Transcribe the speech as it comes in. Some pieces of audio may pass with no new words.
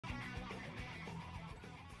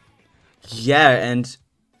Yeah, and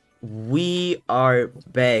we are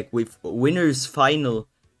back with winners final.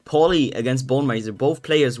 Polly against Bonemiser, both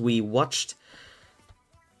players we watched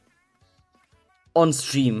on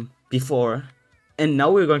stream before. And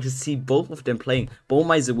now we're going to see both of them playing.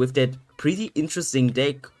 Bonemiser with that pretty interesting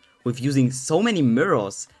deck with using so many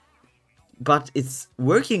mirrors. But it's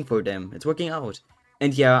working for them. It's working out.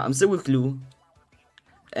 And yeah, I'm still with Glue.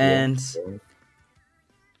 And Yeah.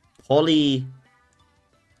 Polly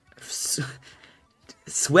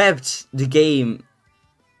swept the game.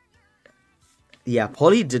 Yeah,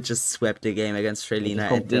 Polly did just swept the game against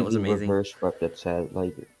Trelina, and that was amazing. Reverse swept that set,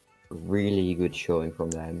 like really good showing from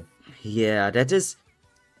them. Yeah, this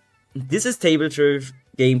is table turf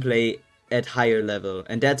gameplay at higher level,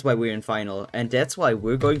 and that's why we're in final, and that's why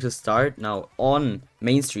we're going to start now on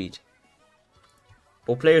Main Street.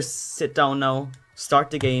 Both players sit down now, start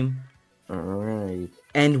the game. Alright.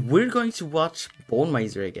 And we're going to watch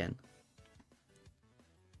Bonemiser again.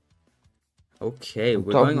 Okay,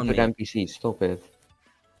 we're going on to main. NPC, stop it.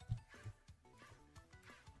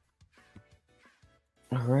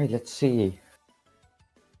 Alright, let's see.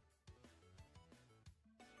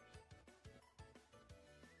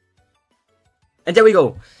 And there we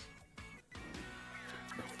go.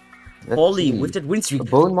 Polly with that win streak.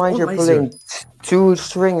 Bonemiser pulling two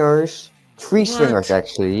stringers, three stringers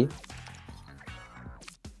actually.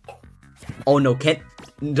 Oh no,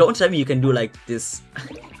 don't tell me you can do like this.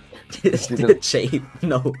 this shape,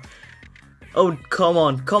 no. Oh, come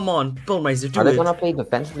on, Bonemiser, do it. Are they gonna play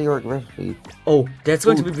defensively or aggressively? Oh, that's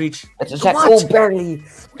going to be breach. That's a oh,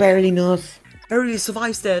 barely not. Barely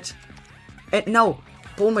survives that. And now,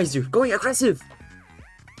 Bonemiser going aggressive.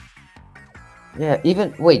 Yeah,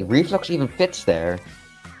 wait, reflux even fits there.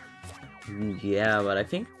 Yeah, but I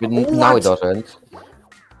think... But now it doesn't.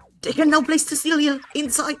 They can now place Cecilia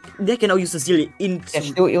inside. They can now use Cecilia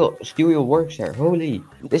into... Yeah, Steel works there. Holy.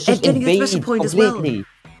 This is invaded completely. Well.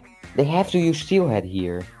 They have to use Steelhead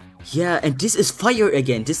here. Yeah, and this is fire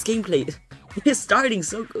again. This gameplay is starting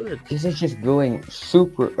so good. This is just going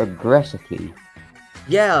super aggressively.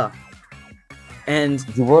 Yeah. And...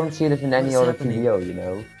 You won't see this in any other TBO, you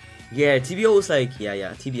know? Yeah, TBO is like...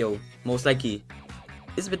 Yeah, TBO. Most likely.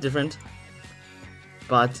 It's a bit different.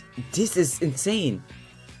 But this is insane.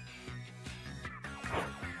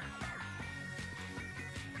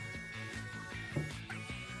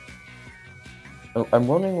 I'm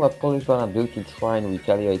wondering what Polly's gonna do to try and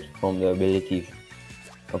retaliate from the abilities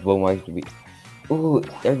of Bonemiser to be... Ooh,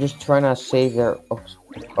 they're just trying to save their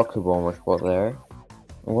Octobomber spot there.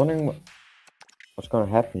 I'm wondering what's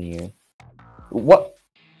gonna happen here. What?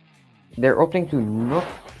 They're opting to not...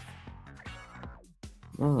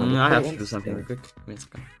 Oh, I have to do something real quick.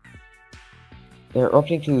 They're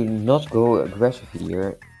opting to not go aggressive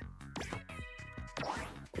here.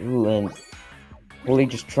 Ooh, and Polly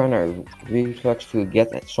just trying to reflex to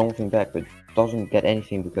get something back, but doesn't get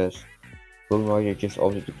anything because Bonemiser just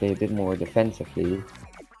opted to play a bit more defensively.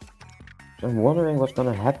 So I'm wondering what's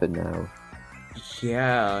gonna happen now.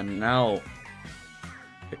 Yeah, now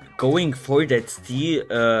going for that steel,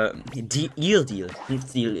 eel deal,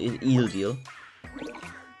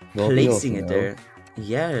 placing it there.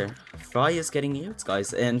 Yeah, Fry is getting eels,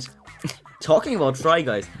 guys. And talking about Fry,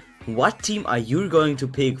 guys, what team are you going to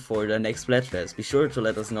pick for the next Splatfest? Be sure to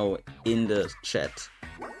let us know in the chat.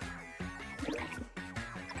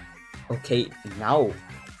 Okay, now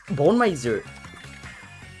Bonemiser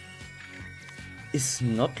is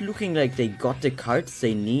not looking like they got the cards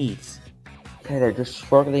they need. Okay, they're just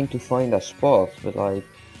struggling to find a spot, but like,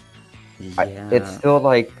 yeah. It's still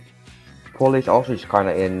like Polly's also just kind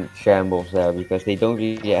of in shambles there because they don't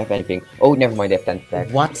really have anything. Oh, never mind, they have 10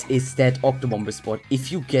 attacks. What is that Octobomber spot?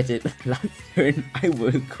 If you get it last turn, I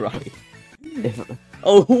will cry.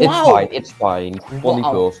 Oh, wow! It's fine. Polly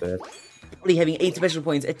kills it. Polly having 8 special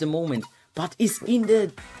points at the moment, but is in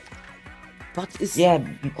the... Yeah,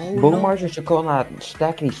 Bonemiser should gonna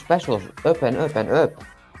stack these specials up and up and up.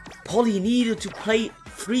 Polly needed to play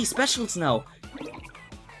 3 specials now.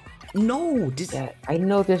 No, this... Yeah, I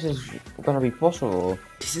know this is gonna be possible.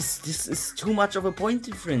 This is too much of a point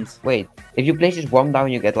difference. Wait, if you place this one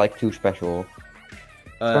down, you get like 2 special.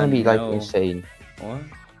 It's gonna be like insane. Or?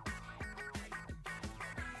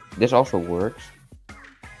 This also works.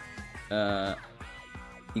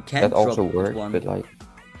 You can't. That also works, but like.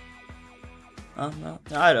 No,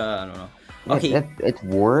 I don't know. Okay. Yeah, it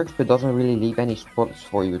works, but doesn't really leave any spots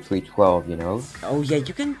for you 312, you know? Oh yeah,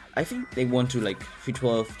 you can... I think they want to like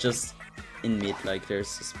 312 just in mid, like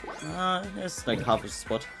there's like half a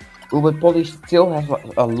spot. Oh, but Polly still has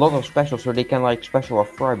a lot of specials, so they can like special a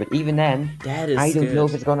fry. But even then, That is I don't know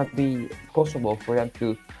if good. it's gonna be possible for them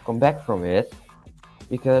to come back from it,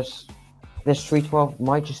 because this 312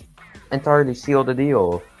 might just entirely seal the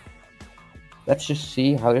deal. Let's just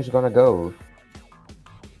see how this is gonna go.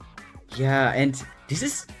 Yeah, and this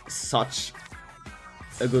is such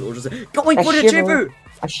a good Ultra Sun. Going A for the shiver, Chipper!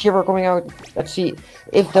 a shiver coming out. Let's see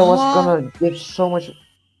if that was gonna give so much.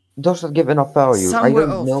 Does that give enough value? I Somewhere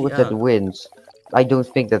don't off, know if yeah. that wins. I don't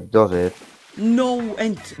think that does it. No,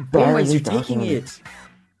 and Barely Bonemiser taking doesn't. it.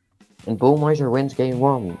 And Bonemiser wins game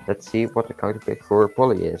 1. Let's see what the counter pick for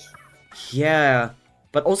Polly is. Yeah,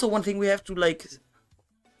 but also one thing we have to like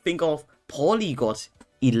think of, Polly got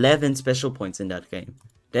 11 special points in that game.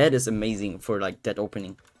 That is amazing for like that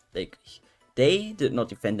opening. Like they did not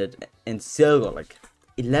defend it and still got like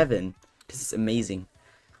 11. This is amazing.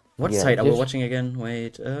 What Yeah, side are we watching again?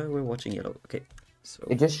 Wait, we're watching yellow. Okay, so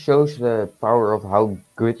it just shows the power of how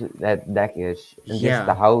good that deck is, and yeah,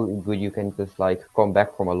 just how good you can just like come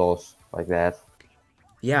back from a loss like that.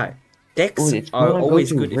 yeah. Decks Ooh, it's are gonna go always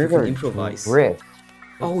to good if you can River improvise. Drift.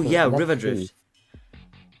 Oh yeah, Let's River see. Drift.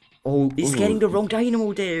 Oh, he's Ooh. getting the wrong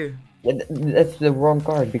dynamo there. That's the wrong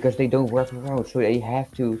card because they don't wrap around, so they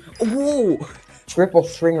have to Whoa! triple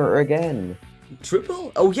stringer again.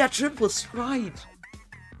 Triple? Oh yeah, triple's right.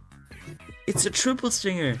 It's a triple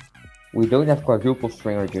stringer. We don't have quadruple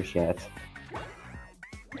stringer just yet.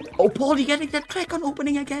 Oh, Polly getting that crack on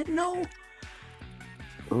opening again. No.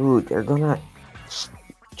 Ooh, they're gonna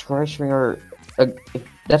try stringer.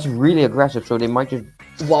 That's really aggressive, so they might just.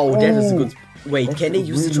 Wow, that is a good. Wait, That's can they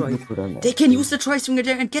use the really try? good for them, They can use the try stringer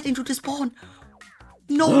there and get into the spawn.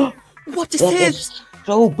 No. What is That this? is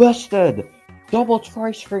so busted. Double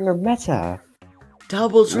try stringer meta.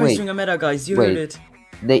 Double try Wait, stringer meta, guys. You wait. heard it.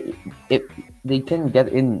 They can get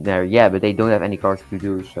in there, yeah, but they don't have any cards to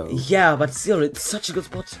do so. Yeah, but still, it's such a good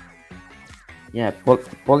spot. Yeah,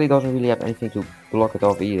 Polly doesn't really have anything to block it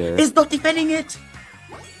off either. It's not defending it.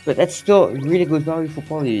 But that's still really good value for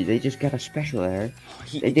Polly. They just get a special there.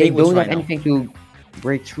 They will don't try have now. anything to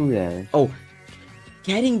break through there. Oh,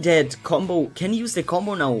 getting that combo. Can use the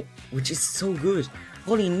combo now, which is so good.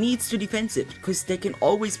 Polly needs to defend it because there can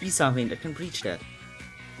always be something that can breach that.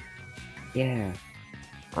 Yeah.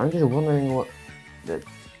 I'm just wondering what that.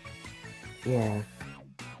 Yeah.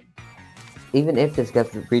 Even if this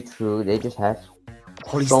gets breached through, they just have.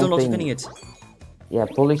 Polly's still not defending it. Yeah,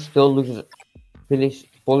 Polly still loses.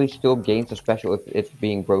 Polly still gains a special if it's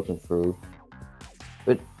being broken through.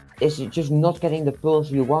 But is it just not getting the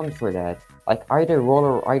pulse you want for that? Like either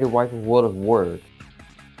roller or either wipe would have worked.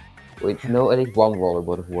 Wait, no, at least one roller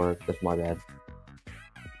would have worked. That's my bad.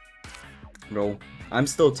 Bro, I'm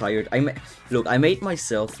still tired. Look, I made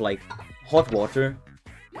myself like hot water,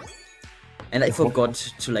 and I forgot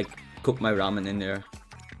to like cook my ramen in there.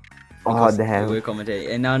 Oh damn! We're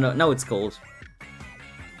commentating, and now it's cold.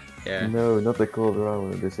 Yeah. No, not the cold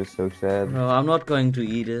ramen. This is so sad. No, I'm not going to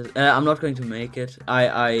eat it. I'm not going to make it.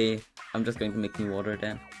 I'm just going to make new water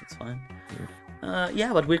then. It's fine.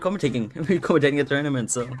 Yeah, but we're commentating. We're commentating a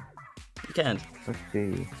tournament, so you can't.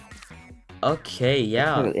 Okay. Okay,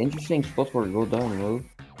 yeah. That's an interesting spot for it go down, no?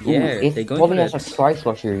 Yeah, if they're going Polly for has that. a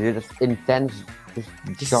tri-slash here, that's intense, just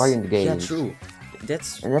giant games. Yeah, true.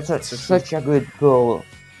 That's Such a good pull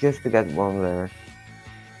just to get one there.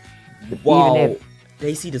 But wow. even if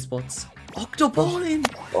They see the spots. Octoball in!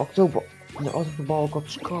 the Octoball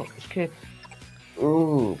got skipped.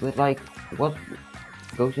 Ooh, but like, what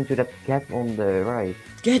goes into that gap on the right?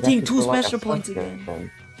 Getting That two is like special a points sucker again.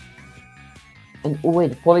 then. And oh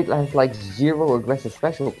wait, Polly has like 0 aggressive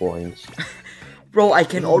special points. Bro, I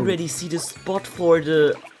can already see the spot for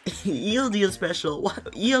the eel deal special. What?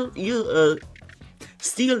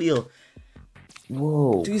 Steel eel.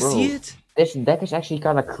 Whoa, Do you bro. see it? This deck is actually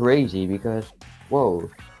kind of crazy because, whoa.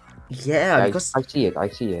 Yeah, because I see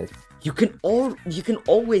it. you can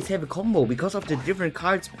always have a combo because of the different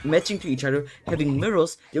cards matching to each other, having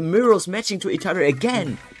mirrors, the mirrors matching to each other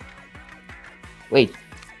again. Wait.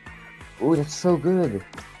 Oh, that's so good.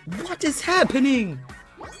 What is happening?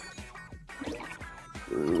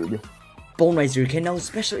 Dude. Bonemiser can now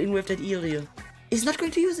special in with that eel deal. He's not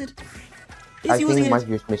going to use it. He's I think using it it. might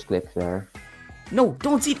just misclick there. No,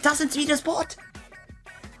 doesn't see the spot.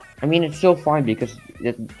 I mean, it's still fine because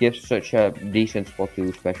it gives such a decent spot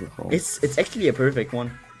to special from. It's actually a perfect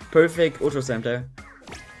one. Perfect Ultra Slam there.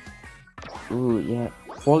 Ooh, yeah.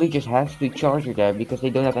 Polly just has to charge it there because they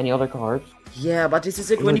don't have any other cards. Yeah, but this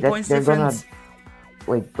is a 20 points they're difference.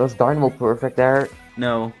 Wait, does Dynamo perfect there?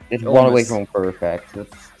 No. It's one away almost. from perfect.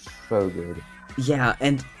 That's so good. Yeah,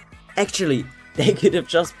 and actually, they could have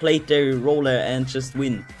just played their roller and just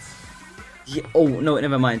win. Yeah. Oh no,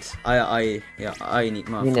 never mind. Yeah, I need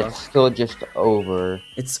I mean, Martha. it's still just over.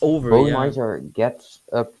 It's over, yeah. Bonemiser gets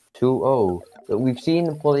up 2-0. But we've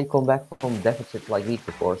seen Polly come back from deficit like these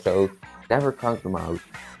before, so never count them out.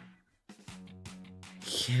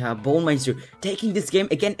 Yeah, Bonemiser taking this game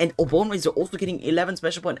again, and Bonemiser also getting 11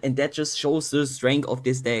 special points, and that just shows the strength of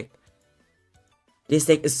this deck. This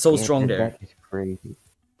deck is so strong there. That is crazy.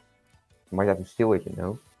 Might have to steal it, you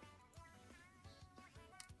know.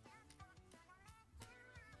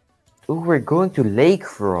 Ooh, we're going to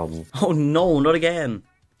Lakefront. Oh no, not again.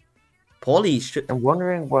 Polly should. I'm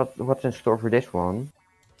wondering what's in store for this one.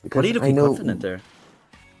 Polly looking confident there.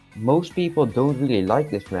 Most people don't really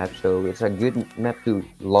like this map, so it's a good map to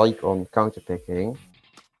like on counterpicking.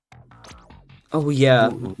 Oh yeah.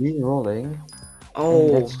 Rerolling.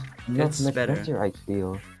 Oh, that's much better, I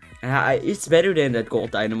feel. It's better than that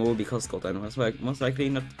Gold Dynamo because Gold Dynamo is most likely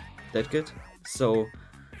not that good. So,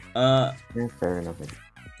 yeah, fair enough.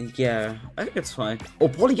 Yeah, I think it's fine. Oh,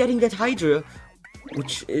 Polly getting that Hydra,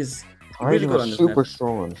 which is really good on this super map.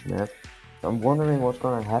 strong on this map. I'm wondering what's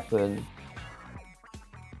gonna happen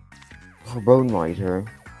for Bonemiser.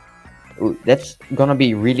 That's gonna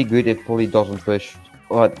be really good if Polly doesn't push.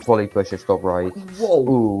 Polly pushes top right. Whoa!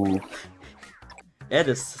 Ooh. That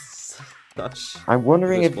is such. I'm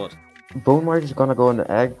wondering if Bonemiser is gonna go on the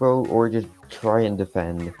aggro or just try and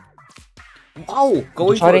defend. Wow!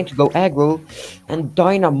 Deciding to go aggro and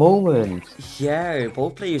Dyna moment. Yeah,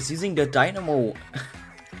 both players using the Dynamo.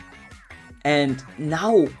 And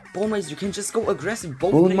now, Bonemiser can just go aggressive.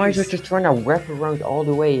 Bonemiser just trying to wrap around all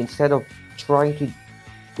the way instead of trying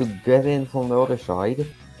to get in from the other side.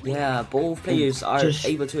 Yeah, both players are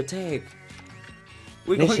able to attack.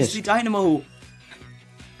 We're going to see Dynamo.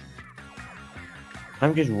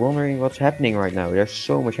 I'm just wondering what's happening right now. There's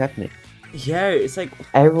so much happening. Yeah, it's like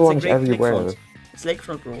everyone's everywhere. Lakefront. It's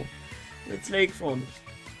Lakefront, bro. It's Lakefront.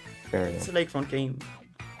 Fair it's a Lakefront game.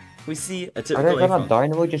 We see a typical Are they gonna Lakefront.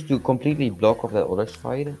 Dynamo just to completely block off the other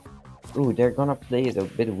side? Ooh, they're gonna play it a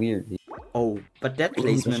bit weirdly. Oh, but that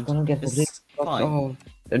placement is fine. Oh,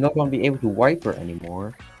 they're not gonna be able to wipe her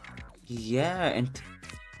anymore. Yeah, and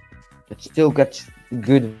it still gets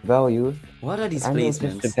good value. What are these placements? I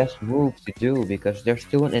know it's the best move to do because there's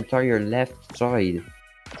still an entire left side.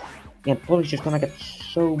 Yeah, Polly's just gonna get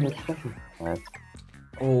so much special.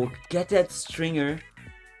 Oh, get that stringer.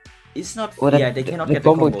 It's not. Well, yeah, they cannot get the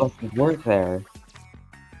combo. Doesn't work there.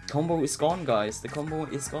 Combo is gone, guys. The combo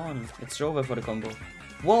is gone. It's over for the combo.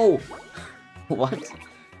 Whoa! What?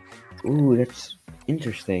 Ooh, that's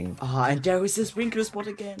interesting. Ah, and there is the sprinkler spot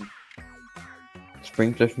again.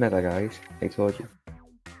 Sprinkler's meta, guys. I told you.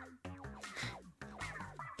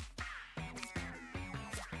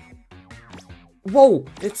 Whoa!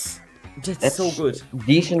 That's so good.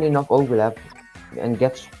 Decent enough overlap and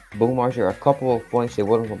gets Bonemiser a couple of points they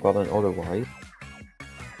wouldn't have gotten otherwise.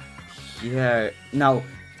 Yeah. Now,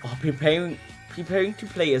 preparing to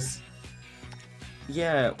play as.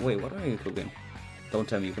 Yeah. Wait, what are you cooking? Don't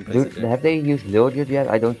tell me you can play it. Have they used Liljet yet?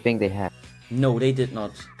 I don't think they have. No, they did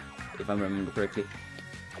not. If I remember correctly,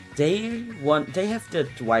 they have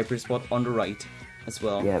that wiper spot on the right as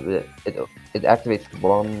well. Yeah, but it activates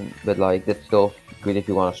one, but like that's still good if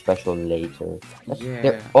you want a special later. Yeah.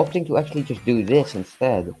 They're opting to actually just do this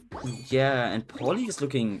instead. Yeah, and Polly is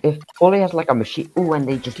looking. If Polly has like a machine, ooh, and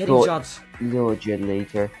they just getting shots. Liljet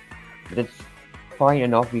later, but it's fine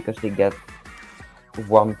enough because they get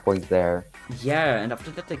 1 point there. Yeah, and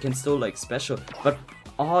after that they can still like special, but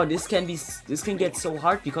this can get so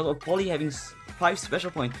hard because of Polly having 5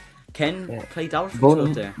 special points. Can play down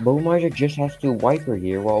from there. Bonemiser just has to wipe her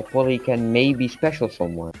here, while Polly can maybe special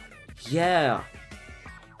someone. Yeah.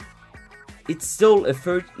 It's still a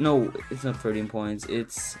no, it's not 13 points.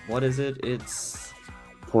 It's what is it? It's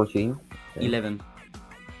 14. 11.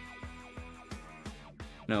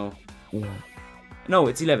 No. Yeah. No,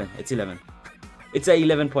 it's 11. It's 11. It's a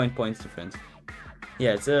 11 points difference.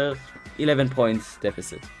 Yeah, it's a 11 points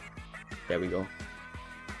deficit. There we go.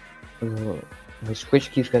 My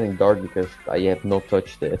Switch keeps getting dark because I have not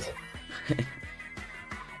touched it.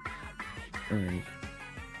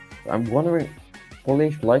 I'm wondering,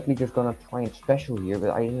 Polly's likely just gonna try and special here, but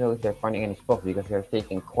I don't know if they're finding any spots because they're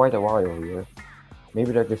taking quite a while here.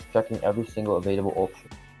 Maybe they're just checking every single available option.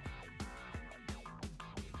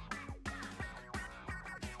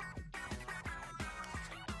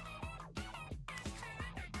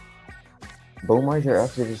 Bonemiser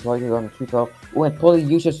actually is likely on 212. Oh, and Polly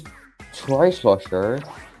uses Tri-Slosher.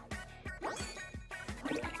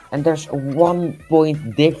 And there's a 1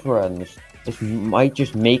 point difference. This might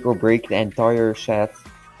just make or break the entire set.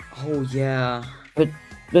 Oh yeah. But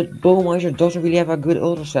But Bonemiser doesn't really have a good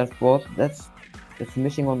Ultra Squad. That's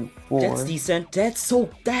missing on 4. That's decent.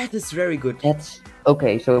 That is very good. That's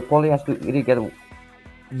okay. So Polly has to really get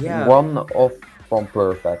Yeah. one off from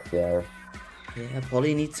perfect there. Yeah,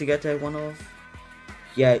 Polly needs to get that one off.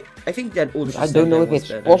 Yeah, I think that Ultra I don't know if was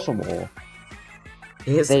it's better. possible.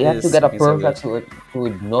 They have to get a perfect to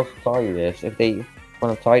not tie this. If they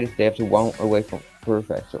want to tie this, they have to one away from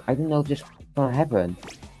perfect. So I don't know if this is gonna happen.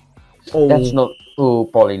 Oh, That's not. Oh,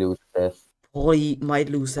 Polly loses this. Polly might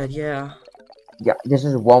lose that, yeah. Yeah, this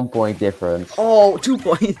is a 1 point difference. Oh, 2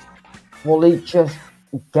 points. Polly just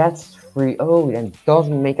gets 3-0 and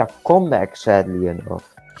doesn't make a comeback, sadly enough.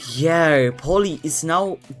 Yeah, Polly is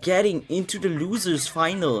now getting into the losers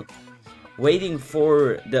final, waiting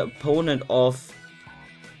for the opponent of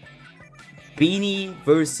Beanie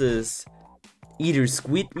versus either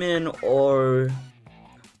Squidman or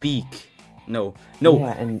Beak. No.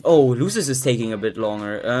 Yeah, and oh, losers is taking a bit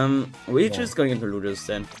longer. We're just going into losers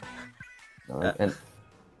then. and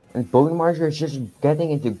Bonemiser is just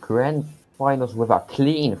getting into grand finals with a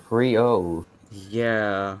clean 3-0.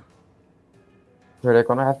 Yeah. So they're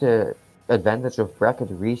gonna have the advantage of bracket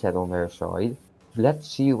reset on their side. Let's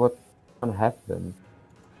see what's gonna happen.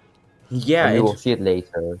 Yeah, and we will see it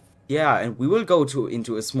later. Yeah, and we will go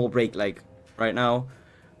into a small break like right now.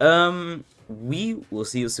 We will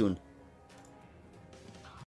see you soon.